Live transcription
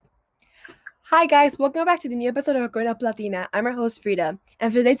Hi guys, welcome back to the new episode of Growing Up Latina. I'm your host Frida,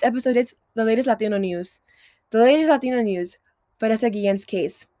 and for today's episode it's the latest Latino news. The latest Latino news, Vanessa Guillen's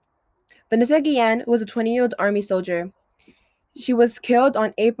case. Vanessa Guillen was a 20-year-old Army soldier. She was killed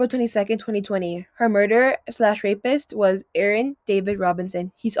on April 22nd, 2020. Her murderer/rapist was Aaron David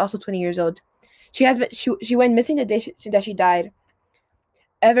Robinson. He's also 20 years old. She went missing the day that she died.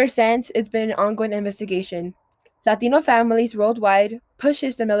 Ever since, it's been an ongoing investigation. Latino families worldwide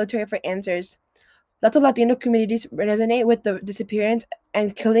pushes the military for answers. Lots of Latino communities resonate with the disappearance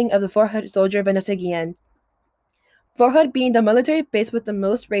and killing of the Fort Hood soldier Vanessa Guillen. Fort Hood being the military base with the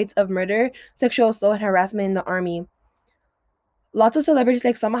most rates of murder, sexual assault, and harassment in the Army. Lots of celebrities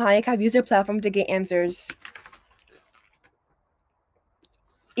like Salma Hayek have used their platform to get answers.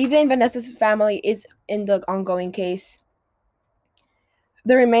 Even Vanessa's family is in the ongoing case.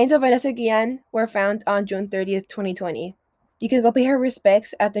 The remains of Vanessa Guillen were found on June 30th, 2020. You can go pay her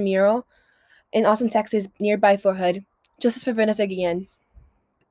respects at the mural in Austin, Texas, nearby Fort Hood. Justice for Vanessa Guillen.